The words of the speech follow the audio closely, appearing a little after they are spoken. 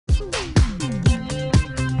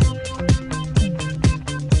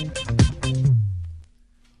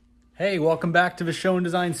Hey, welcome back to the Schon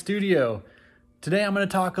Design Studio. Today I'm going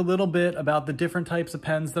to talk a little bit about the different types of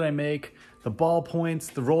pens that I make, the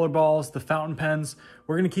ballpoints, the rollerballs, the fountain pens.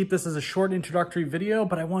 We're going to keep this as a short introductory video,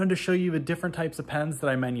 but I wanted to show you the different types of pens that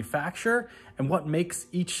I manufacture and what makes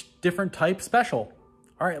each different type special.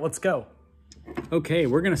 All right, let's go. Okay,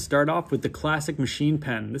 we're going to start off with the classic machine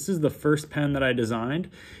pen. This is the first pen that I designed.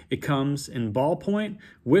 It comes in ballpoint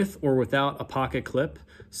with or without a pocket clip.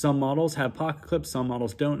 Some models have pocket clips, some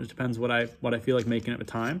models don't. It depends what I feel like making at the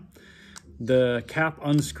time. The cap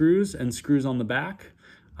unscrews and screws on the back,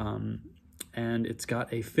 and it's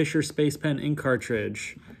got a Fisher Space Pen ink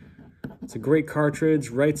cartridge. It's a great cartridge,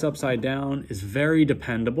 writes upside down, is very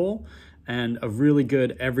dependable, and a really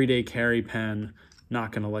good everyday carry pen,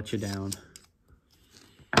 not going to let you down.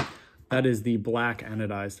 That is the black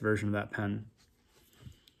anodized version of that pen.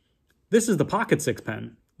 This is the Pocket Six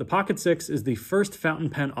pen. The Pocket Six is the first fountain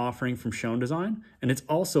pen offering from Schon Design, and it's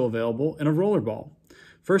also available in a rollerball.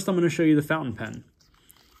 First, I'm going to show you the fountain pen.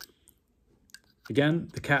 Again,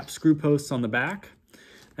 the cap screw posts on the back,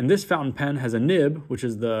 and this fountain pen has a nib, which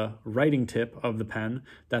is the writing tip of the pen,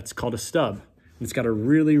 that's called a stub. It's got a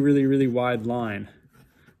really wide line.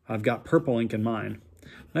 I've got purple ink in mine.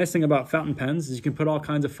 Nice thing about fountain pens is you can put all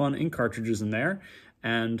kinds of fun ink cartridges in there,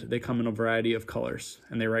 and they come in a variety of colors,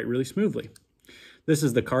 and they write really smoothly. This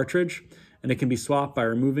is the cartridge, and it can be swapped by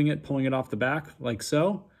removing it, pulling it off the back like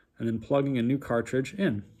so, and then plugging a new cartridge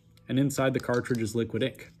in. And inside the cartridge is liquid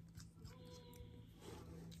ink.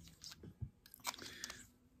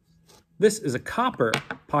 This is a copper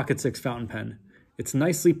Pocket Six fountain pen. It's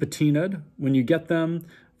nicely patinaed. When you get them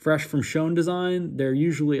fresh from Schon Design, they're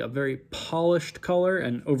usually a very polished color,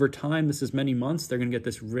 and over time, this is many months, they're gonna get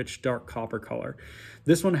this rich, dark copper color.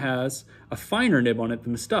 This one has a finer nib on it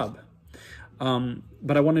than the stub.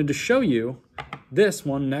 But I wanted to show you this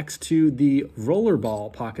one next to the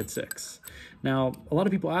Rollerball Pocket Six. Now, a lot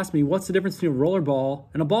of people ask me, what's the difference between a rollerball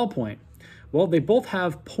and a ballpoint? Well, they both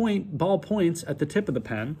have ball points at the tip of the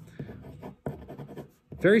pen.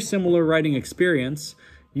 Very similar writing experience.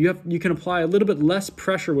 You can apply a little bit less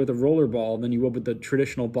pressure with a rollerball than you would with the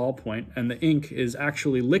traditional ballpoint, and the ink is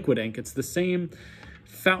actually liquid ink. It's the same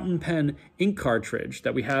fountain pen ink cartridge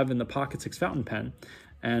that we have in the Pocket Six fountain pen.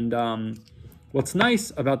 And what's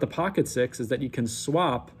nice about the Pocket Six is that you can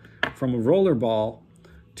swap from a rollerball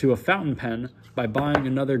to a fountain pen by buying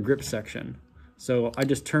another grip section. So I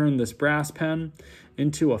just turned this brass pen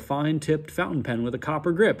into a fine-tipped fountain pen with a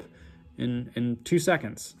copper grip in 2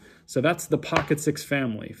 seconds. So that's the Pocket Six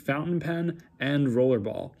family, fountain pen and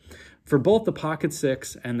rollerball. For both the Pocket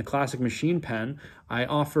Six and the classic machine pen, I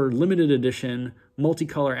offer limited edition,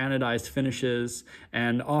 multicolor anodized finishes,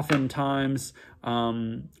 and oftentimes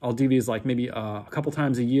I'll do these like maybe a couple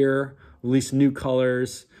times a year, release new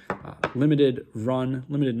colors, limited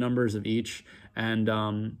numbers of each,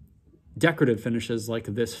 and decorative finishes like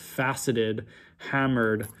this faceted,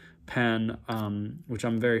 hammered pen, which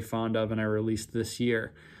I'm very fond of and I released this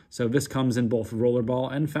year. So this comes in both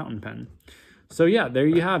rollerball and fountain pen. So yeah, there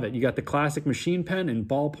you have it. You got the classic machine pen in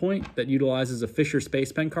ballpoint that utilizes a Fisher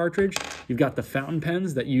Space Pen cartridge. You've got the fountain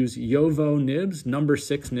pens that use Yovo nibs, number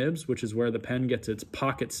 6 nibs, which is where the pen gets its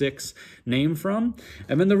Pocket Six name from.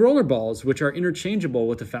 And then the rollerballs, which are interchangeable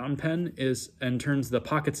with the fountain pen, and turns the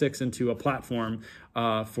Pocket Six into a platform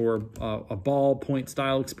for a ballpoint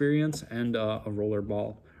style experience and a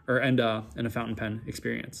rollerball and a fountain pen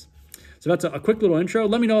experience. So that's a quick little intro.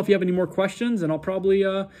 Let me know if you have any more questions, and I'll probably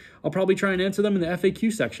try and answer them in the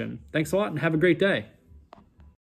FAQ section. Thanks a lot, and have a great day.